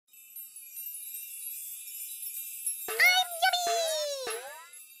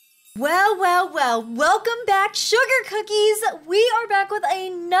Well, welcome back, Sugar Cookies. We are back with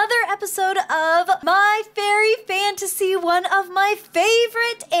another episode of My Fairy Fantasy, one of my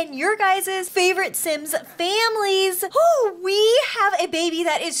favorite and your guys' favorite Sims families. We have a baby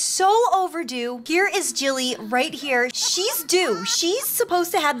that is so overdue. Here is Jilly right here. She's due. She's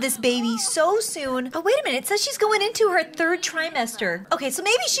supposed to have this baby so soon. Oh, wait a minute. It says she's going into her third trimester. Okay, so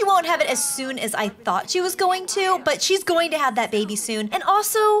maybe she won't have it as soon as I thought she was going to, but she's going to have that baby soon. And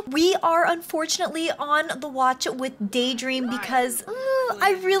also, we are unfortunately on the watch with Daydream because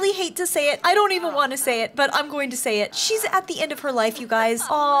I really hate to say it. I don't even want to say it, but I'm going to say it. She's at the end of her life, you guys.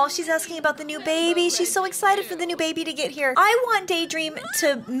 Oh, she's asking about the new baby. She's so excited for the new baby to get here. I want Daydream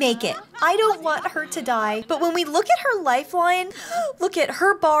to make it. I don't want her to die. But when we look at her lifeline, look at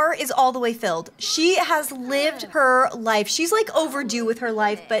her bar is all the way filled. She has lived her life. She's like overdue with her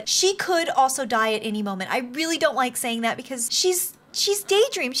life, but she could also die at any moment. I really don't like saying that because she's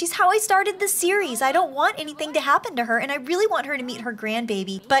Daydream. She's how I started the series. I don't want anything to happen to her, and I really want her to meet her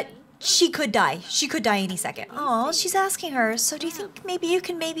grandbaby, but she could die. She could die any second. Oh, she's asking her, so do you think maybe you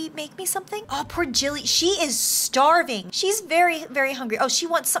can make me something? Oh, poor Jilly. She is starving. She's very, very hungry. Oh, she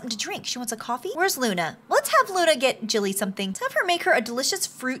wants something to drink. She wants a coffee. Where's Luna? Let's have Luna get Jilly something. Let's have her make her a delicious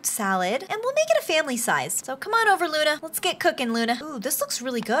fruit salad, and we'll make it a family size. So come on over, Luna. Let's get cooking, Luna. Ooh, this looks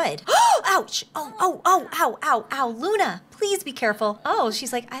really good. Ouch. Ow, Luna. Please be careful. Oh,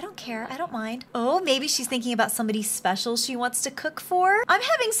 she's like, I don't care. I don't mind. Oh, maybe she's thinking about somebody special she wants to cook for. I'm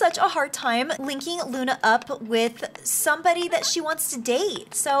having such a hard time linking Luna up with somebody that she wants to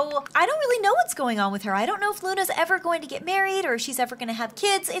date. So I don't really know what's going on with her. I don't know if Luna's ever going to get married or if she's ever going to have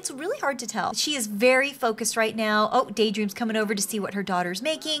kids. It's really hard to tell. She is very focused right now. Oh, Daydream's coming over to see what her daughter's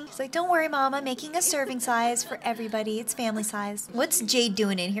making. She's like, don't worry, Mom. I'm making a serving size for everybody. It's family size. What's Jade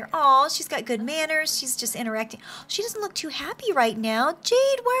doing in here? Oh, she's got good manners. She's just interacting. She doesn't look too happy right now.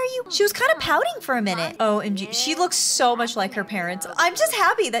 Jade, why are you? She was kind of pouting for a minute. OMG, she looks so much like her parents. I'm just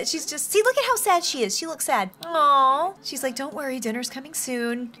happy that she's just, see, look at how sad she is. She looks sad. Aww. She's like, don't worry, dinner's coming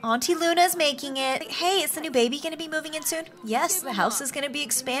soon. Auntie Luna's making it. Like, hey, is the new baby gonna be moving in soon? Yes, the house is gonna be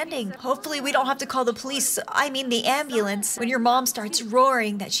expanding. Hopefully we don't have to call the police, I mean the ambulance, when your mom starts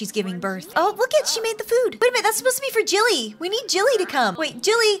roaring that she's giving birth. Oh, look at, she made the food. Wait a minute, that's supposed to be for Jilly. We need Jilly to come. Wait,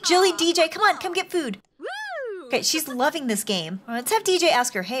 Jilly, DJ, come on, come get food. Okay, she's loving this game. Let's have DJ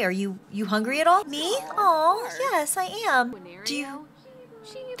ask her, hey, are you hungry at all? Me? Oh, yes, I am. Do you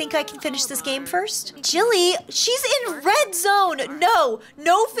think I can finish this game first? Jilly, she's in red zone.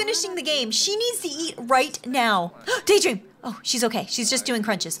 No finishing the game. She needs to eat right now. Daydream. Oh, she's okay. She's just doing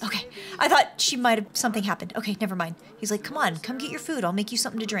crunches. Okay. I thought she might have, something happened. Okay, never mind. He's like, come on, come get your food. I'll make you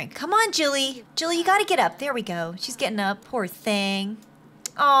something to drink. Come on, Jilly. Jilly, you gotta get up. There we go. She's getting up. Poor thing.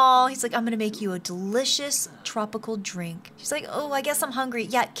 Oh, he's like, I'm gonna make you a delicious tropical drink. She's like, oh, I guess I'm hungry.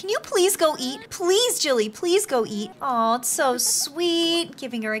 Yeah, can you please go eat? Please, Jilly, please go eat. Oh, it's so sweet.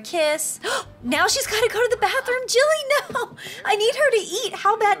 Giving her a kiss. Now she's gotta go to the bathroom. Jilly, no. I need her to eat.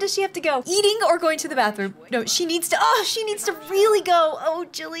 How bad does she have to go? Eating or going to the bathroom? No, she needs to really go. Oh,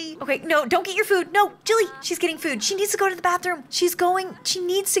 Jilly. Okay, no, don't get your food. No, Jilly, she's getting food. She needs to go to the bathroom. She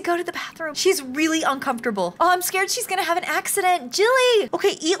needs to go to the bathroom. She's really uncomfortable. Oh, I'm scared she's gonna have an accident. Jilly.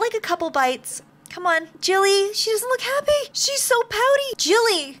 Okay, eat like a couple bites. Come on. Jilly, she doesn't look happy. She's so pouty.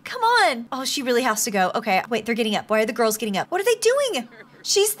 Jilly, come on. Oh, she really has to go. Okay, wait, they're getting up. Why are the girls getting up? What are they doing?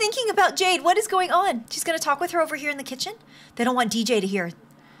 She's thinking about Jade. What is going on? She's gonna talk with her over here in the kitchen. They don't want DJ to hear.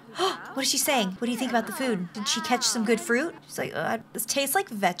 What is she saying? What do you think about the food? Did she catch some good fruit? She's like, this tastes like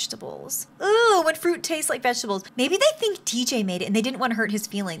vegetables. Ooh, when fruit tastes like vegetables. Maybe they think DJ made it and they didn't want to hurt his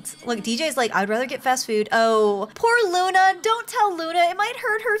feelings. Look, DJ's like, I'd rather get fast food. Oh, poor Luna. Don't tell Luna. It might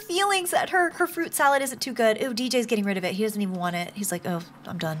hurt her feelings that her fruit salad isn't too good. Ooh, DJ's getting rid of it. He doesn't even want it. He's like, oh,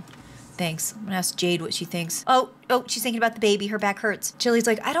 I'm done. Thanks. I'm gonna ask Jade what she thinks. Oh, she's thinking about the baby. Her back hurts. Jilly's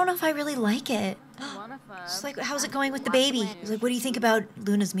like, I don't know if I really like it. She's like, how's it going with the baby? He's like, what do you think about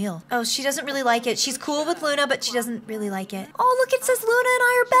Luna's meal? Oh, she doesn't really like it. She's cool with Luna, but she doesn't really like it. Oh, look, it says Luna and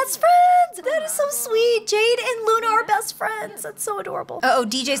I are best friends. That is so sweet. Jade and Luna are best friends. That's so adorable. Uh-oh,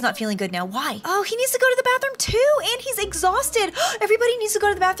 DJ's not feeling good now. Why? Oh, he needs to go to the bathroom too, and he's exhausted. Everybody needs to go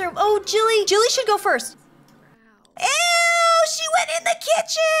to the bathroom. Oh, Jilly should go first. Ew, she went in the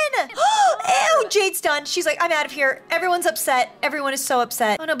kitchen. Ew, Jade's done. She's like, I'm out of here. Everyone's upset. Everyone is so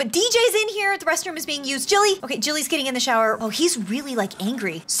upset. Oh no, but DJ's in here. The restroom is being used. Jilly. Okay, Jilly's getting in the shower. Oh, he's really like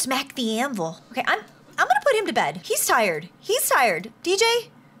angry. Smack the anvil. Okay, I'm gonna put him to bed. He's tired. He's tired. DJ,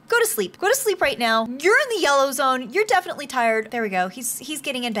 go to sleep. Go to sleep right now. You're in the yellow zone. You're definitely tired. There we go. He's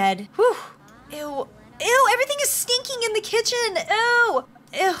getting in bed. Whew. Ew. Ew, everything is stinking in the kitchen. Ew.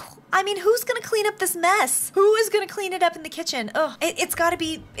 Ew. I mean, who's gonna clean up this mess? Who is gonna clean it up in the kitchen? Oh, it's gotta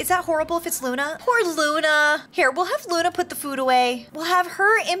be, is that horrible if it's Luna? Poor Luna. Here, we'll have Luna put the food away. We'll have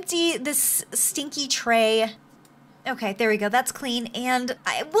her empty this stinky tray. Okay, there we go. That's clean. And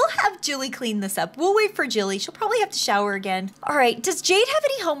we'll have Jilly clean this up. We'll wait for Jilly. She'll probably have to shower again. All right. Does Jade have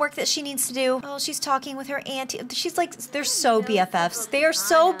any homework that she needs to do? Oh, she's talking with her auntie. She's like, they're so BFFs. They are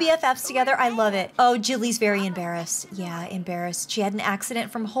so BFFs together. I love it. Oh, Jilly's very embarrassed. Yeah, embarrassed. She had an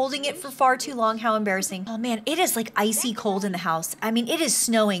accident from holding it for far too long. How embarrassing. Oh, man. It is like icy cold in the house. I mean, it is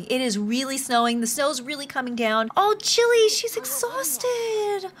snowing. It is really snowing. The snow's really coming down. Oh, Jilly, she's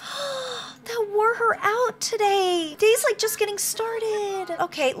exhausted. That wore her out today. Day's like just getting started.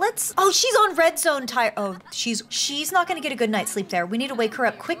 Okay, oh, she's on red zone tire. Oh, she's not gonna get a good night's sleep there. We need to wake her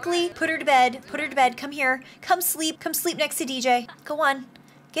up quickly. Put her to bed. Come here. Come sleep next to DJ. Go on.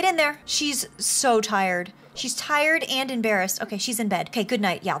 Get in there. She's so tired. She's tired and embarrassed. Okay, she's in bed. Okay, good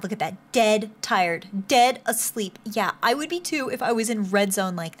night. Yeah, look at that. Dead tired. Dead asleep. Yeah, I would be too if I was in red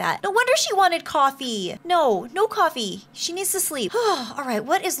zone like that. No wonder she wanted coffee. No coffee. She needs to sleep. All right,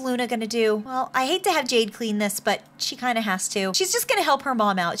 what is Luna gonna do? Well, I hate to have Jade clean this, but she kind of has to. She's just gonna help her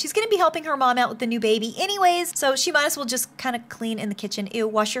mom out. She's gonna be helping her mom out with the new baby anyways, so she might as well just kind of clean in the kitchen. Ew,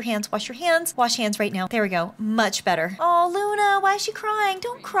 wash your hands, wash your hands. Wash hands right now. There we go. Much better. Oh, Luna, why is she crying?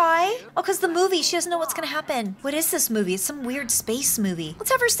 Don't cry. Oh, because the movie, she doesn't know what's gonna happen. What is this movie? It's some weird space movie.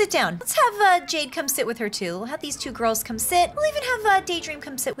 Let's have her sit down. Let's have Jade come sit with her too. We'll have these two girls come sit. We'll even have Daydream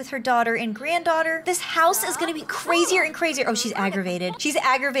come sit with her daughter and granddaughter. This house is gonna be crazier and crazier. Oh, she's aggravated. She's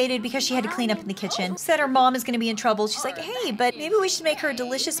aggravated because she had to clean up in the kitchen. Said her mom is gonna be in trouble. She's like, hey, but maybe we should make her a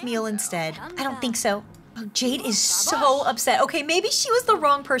delicious meal instead. I don't think so. Oh, Jade is so upset. Okay, maybe she was the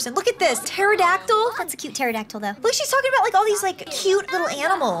wrong person. Look at this. Pterodactyl. That's a cute pterodactyl, though. Look, she's talking about, like, all these, like, cute little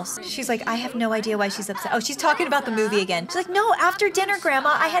animals. She's like, I have no idea why she's upset. Oh, she's talking about the movie again. She's like, no, after dinner, Grandma,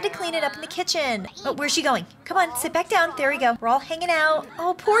 I had to clean it up in the kitchen. Oh, where's she going? Come on, sit back down. There we go. We're all hanging out.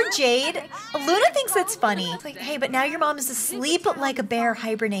 Oh, poor Jade. Luna thinks that's funny. It's like, hey, but now your mom is asleep like a bear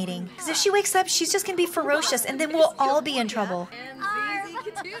hibernating. Because if she wakes up, she's just going to be ferocious, and then we'll all be in trouble.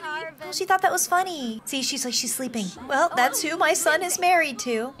 Oh, she thought that was funny. See, she's like, she's sleeping. Well, that's who my son is married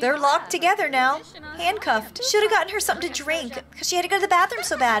to. They're locked together now. Handcuffed. Should have gotten her something to drink because she had to go to the bathroom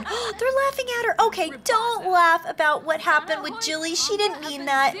so bad. They're laughing at her. Okay, don't laugh about what happened with Jilly. She didn't mean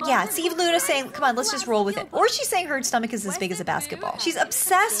that. Yeah, see Luna saying, come on, let's just roll with it. Or she's saying her stomach is as big as a basketball. She's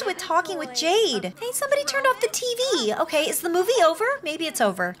obsessed with talking with Jade. Hey, somebody turned off the TV. Okay, is the movie over? Maybe it's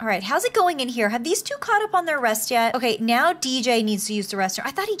over. All right, how's it going in here? Have these two caught up on their rest yet? Okay, now DJ needs to use the restroom.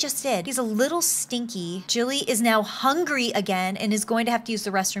 I thought he just did. He's a little stinky. Jilly is now hungry again and is going to have to use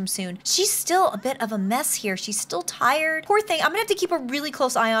the restroom soon. She's still a bit of a mess here. She's still tired. Poor thing. I'm gonna have to keep a really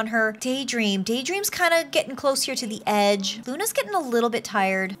close eye on her. Daydream's kind of getting close here to the edge. Luna's getting a little bit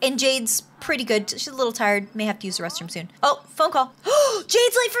tired. And Jade's pretty good. She's a little tired. May have to use the restroom soon. Oh, phone call.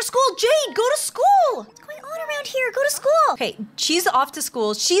 Jade's late for school. Jade, go to school. What's going on around here? Go to school. Okay, she's off to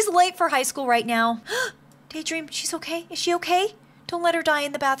school. She's late for high school right now. Daydream, she's okay? Is she okay? Don't let her die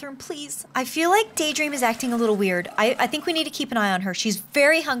in the bathroom, please. I feel like Daydream is acting a little weird. I think we need to keep an eye on her. She's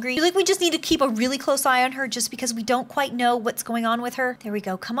very hungry. I feel like we just need to keep a really close eye on her just because we don't quite know what's going on with her. There we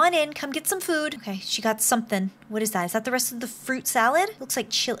go. Come on in. Come get some food. Okay, she got something. What is that? Is that the rest of the fruit salad? Looks like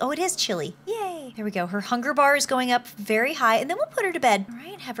chili. Oh, it is chili. Yay. There we go. Her hunger bar is going up very high, and then we'll put her to bed. All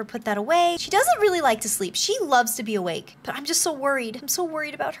right, have her put that away. She doesn't really like to sleep. She loves to be awake, but I'm just so worried. I'm so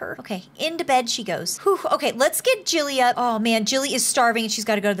worried about her. Okay, into bed she goes. Whew. Okay, let's get Jilly up. Oh, man, Jilly is starving, and she's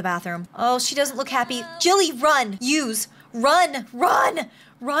got to go to the bathroom. Oh, she doesn't look happy. Jilly, run.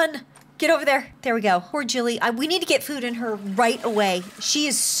 Run. Get over there. There we go. Poor Jilly. We need to get food in her right away. She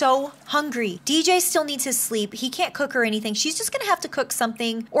is so hungry. DJ still needs his sleep. He can't cook or anything. She's just gonna have to cook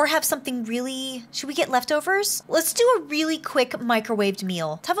something or have something really... Should we get leftovers? Let's do a really quick microwaved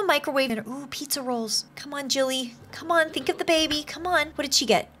meal. Let's have a microwave and... Ooh, pizza rolls. Come on, Jilly. Come on, think of the baby. Come on. What did she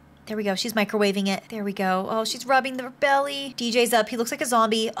get? There we go. She's microwaving it. There we go. Oh, she's rubbing the belly. DJ's up. He looks like a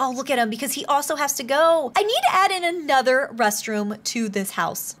zombie. Oh, look at him because he also has to go. I need to add in another restroom to this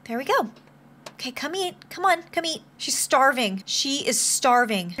house. There we go. Okay, come eat. Come on, come eat. She's starving. She is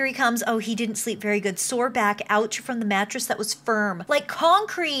starving. Here he comes. Oh, he didn't sleep very good. Sore back. Ouch from the mattress that was firm. Like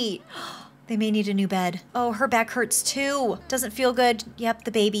concrete. They may need a new bed. Oh, her back hurts too. Doesn't feel good. Yep,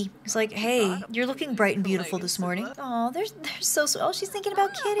 the baby. He's like, hey, you're looking bright and beautiful this morning. Oh, they're so sweet. Oh, she's thinking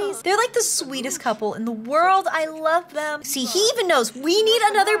about kitties. They're like the sweetest couple in the world. I love them. See, he even knows we need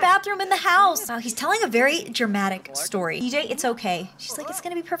another bathroom in the house. Wow, he's telling a very dramatic story. DJ, it's okay. She's like, it's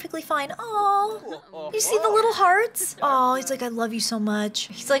gonna be perfectly fine. Oh, you see the little hearts? Oh, he's like, I love you so much.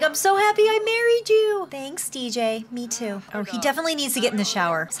 He's like, I'm so happy I married you. Thanks, DJ. Me too. Oh, he definitely needs to get in the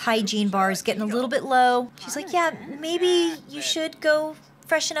shower. His hygiene bar is getting a little bit low. She's like, yeah, maybe you should go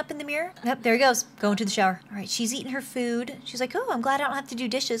freshen up in the mirror. Yep, there he goes. Going to the shower. All right, she's eating her food. She's like, oh, I'm glad I don't have to do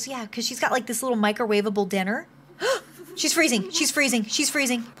dishes. Yeah, because she's got like this little microwavable dinner. She's freezing. She's freezing. She's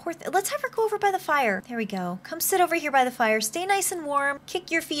freezing. Let's have her go over by the fire. There we go. Come sit over here by the fire. Stay nice and warm. Kick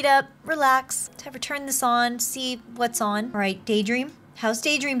your feet up. Relax. Let's have her turn this on. See what's on. All right, Daydream. How's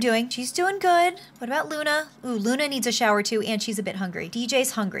Daydream doing? She's doing good. What about Luna? Ooh, Luna needs a shower too, and she's a bit hungry.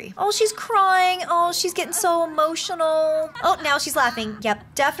 DJ's hungry. Oh, she's crying. Oh, she's getting so emotional. Oh, now she's laughing.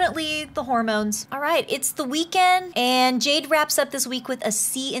 Yep, definitely the hormones. All right, it's the weekend, and Jade wraps up this week with a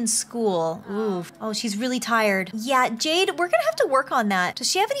C in school. Ooh. Oh, she's really tired. Yeah, Jade, we're gonna have to work on that.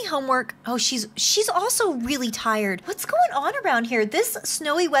 Does she have any homework? Oh, she's also really tired. What's going on around here? This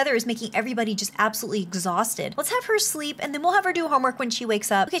snowy weather is making everybody just absolutely exhausted. Let's have her sleep, and then we'll have her do homework when she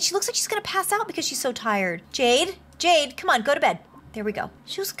wakes up. Okay, she looks like she's gonna pass out because she's so tired. Jade, come on, go to bed. There we go.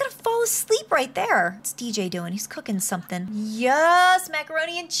 She was gonna fall asleep right there. What's DJ doing? He's cooking something. Yes,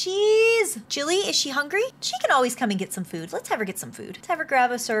 macaroni and cheese. Jilly, is she hungry? She can always come and get some food. Let's have her get some food. Let's have her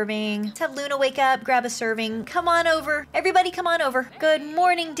grab a serving. Let's have Luna wake up, grab a serving. Come on over. Everybody come on over. Good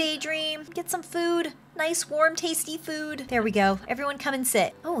morning, Daydream. Get some food. Nice, warm, tasty food. There we go. Everyone come and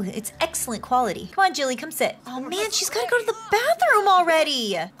sit. Oh, it's excellent quality. Come on, Jilly, come sit. Oh man, she's gotta go to the bathroom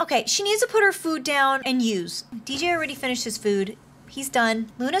already. Okay, she needs to put her food down and use. DJ already finished his food. He's done.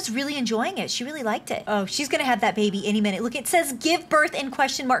 Luna's really enjoying it. She really liked it. Oh, she's gonna have that baby any minute. Look, it says give birth in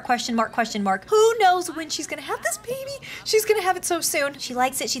question mark, question mark, question mark. Who knows when she's gonna have this baby? She's gonna have it so soon. She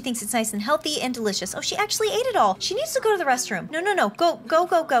likes it. She thinks it's nice and healthy and delicious. Oh, she actually ate it all. She needs to go to the restroom. No.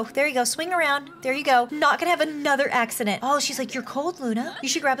 Go. There you go. Swing around. There you go. Not gonna have another accident. Oh, she's like, you're cold, Luna. You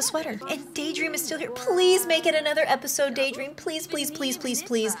should grab a sweater. And Daydream is still here. Please make it another episode, Daydream. Please, please, please, please,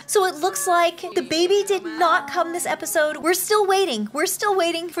 please. So it looks like the baby did not come this episode. We're still waiting. We're still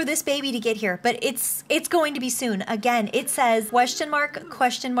waiting for this baby to get here, but it's going to be soon. Again, it says question mark,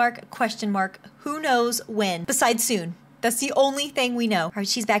 question mark, question mark. Who knows when? Besides soon. That's the only thing we know. All right,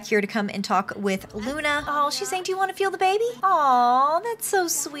 she's back here to come and talk with Luna. Oh, she's saying, do you want to feel the baby? Aw, that's so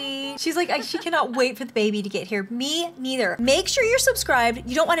sweet. She's like, she cannot wait for the baby to get here. Me neither. Make sure you're subscribed.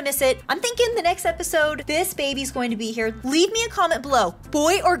 You don't want to miss it. I'm thinking the next episode, this baby's going to be here. Leave me a comment below.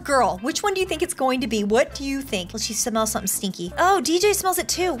 Boy or girl? Which one do you think it's going to be? What do you think? Well, she smells something stinky. Oh, DJ smells it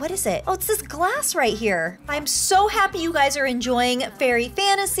too. What is it? Oh, it's this glass right here. I'm so happy you guys are enjoying Fairy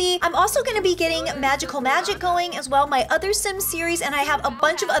Fantasy. I'm also going to be getting Magical Magic going as well. My other Sims series, and I have a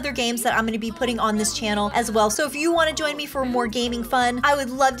bunch of other games that I'm going to be putting on this channel as well. So if you want to join me for more gaming fun, I would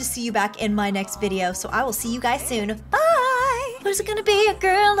love to see you back in my next video. So I will see you guys soon. Bye! What is it going to be, a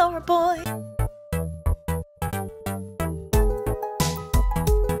girl or a boy?